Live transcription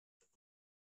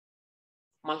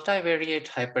Multivariate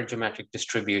hypergeometric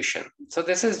distribution. So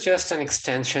this is just an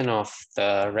extension of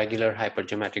the regular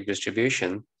hypergeometric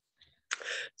distribution.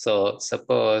 So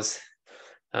suppose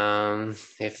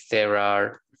if there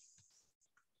are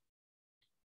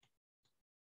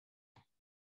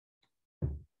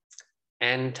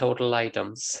n total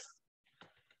items,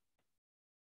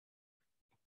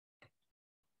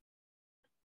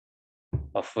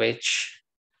 of which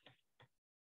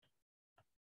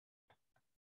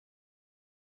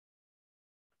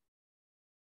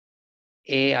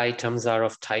A items are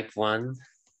of type 1,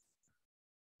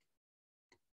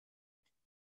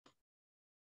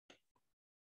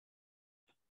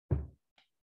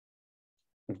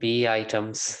 B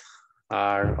items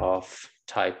are of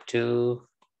type 2,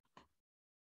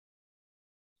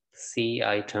 C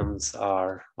items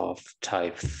are of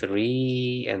type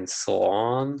 3, and so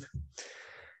on.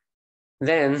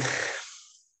 Then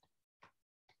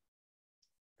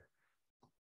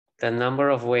the number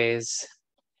of ways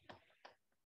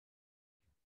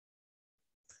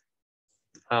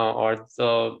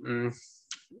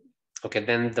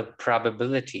then the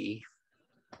probability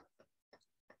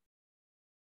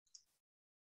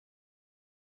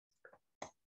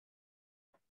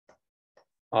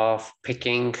of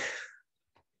picking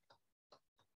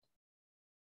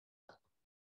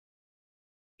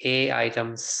A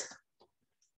items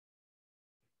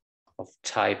of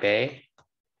type A,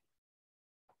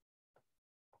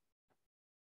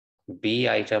 B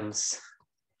items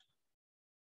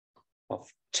of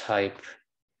type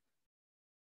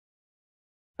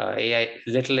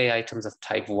little a items of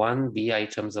type 1, B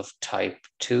items of type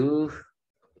 2,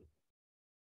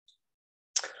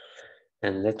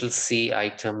 and little c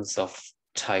items of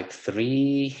type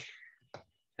 3,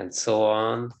 and so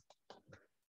on.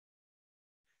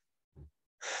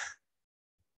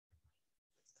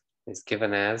 Is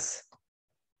given as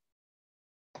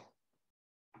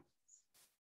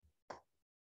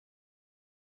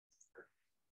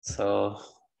so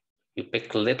you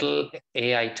pick little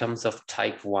a items of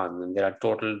type 1, and there are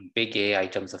total big A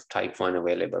items of type 1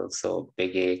 available. So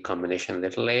big A combination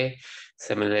little a.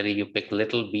 Similarly, you pick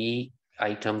little b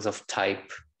items of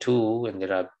type 2, and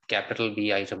there are capital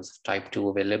B items of type 2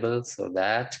 available. So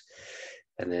that,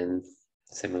 and then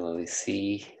similarly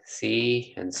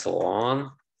C, and so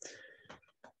on.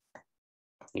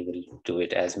 You will do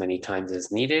it as many times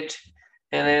as needed.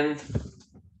 And then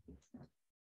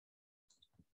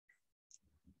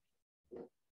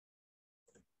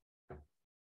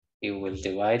you will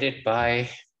divide it by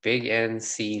big N,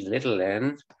 C, little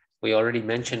n. We already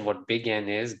mentioned what big N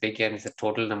is. Big N is the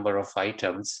total number of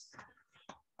items.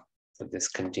 So this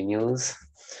continues.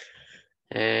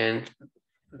 And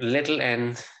little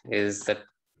n is the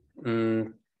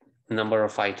number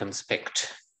of items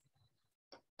picked.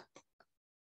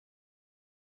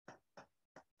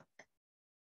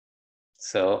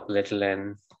 So little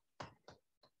n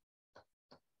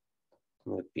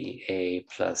would be A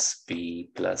plus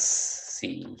B plus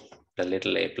C, the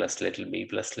little a plus little b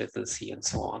plus little c, and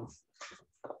so on.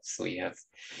 So we have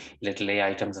little a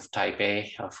items of type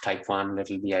A, of type 1,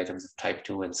 little b items of type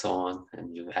 2, and so on.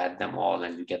 And you add them all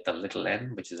and you get the little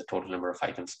n, which is the total number of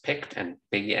items picked, and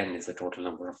big N is the total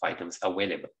number of items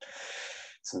available.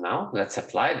 So now let's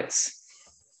apply this.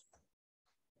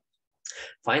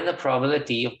 Find the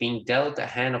probability of being dealt a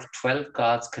hand of 12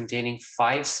 cards containing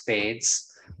 5 spades.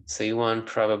 So you want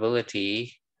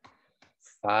probability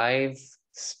 5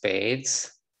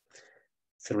 spades,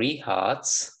 3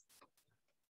 hearts,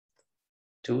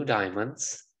 2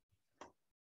 diamonds,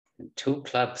 and 2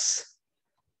 clubs.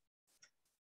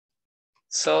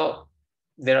 So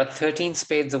there are 13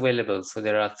 spades available. So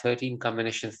there are 13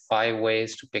 combinations, 5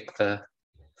 ways to pick the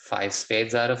 5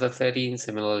 spades out of the 13.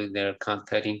 Similarly, there are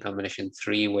 13 combinations,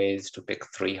 3 ways to pick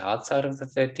 3 hearts out of the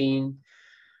 13.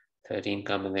 13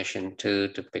 combination 2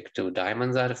 to pick 2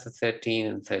 diamonds out of the 13,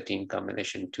 and 13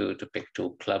 combination 2 to pick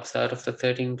 2 clubs out of the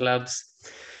 13 clubs.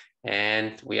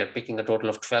 And we are picking a total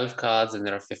of 12 cards, and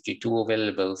there are 52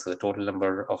 available. So the total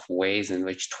number of ways in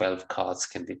which 12 cards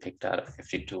can be picked out of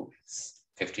 52 is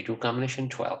 52 combination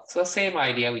 12. So same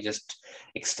idea, we just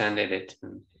extended it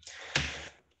in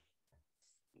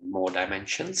more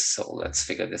dimensions. So let's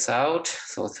figure this out.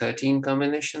 So 13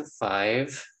 combination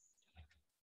 5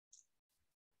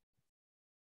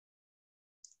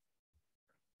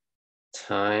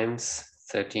 times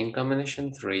 13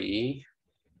 combination 3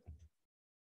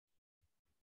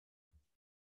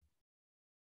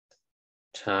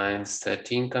 times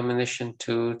 13 combination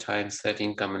 2 times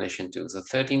 13 combination 2. So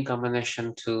 13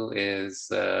 combination 2 is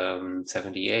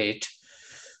 78.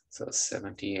 So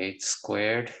 78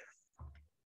 squared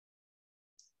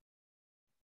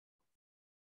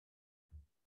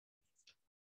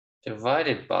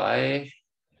divided by,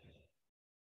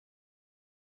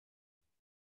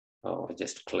 oh, I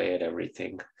just cleared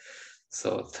everything.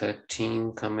 So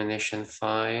 13 combination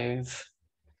 5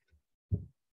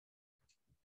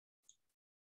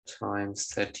 times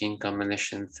 13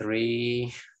 combination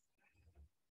 3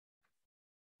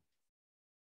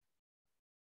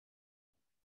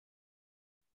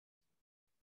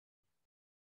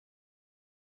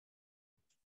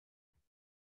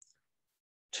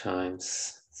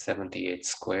 times 78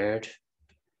 squared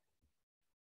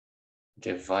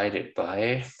divided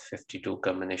by 52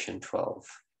 combination 12.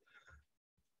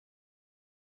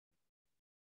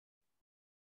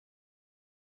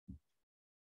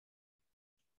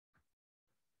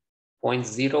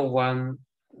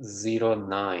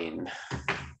 .0109.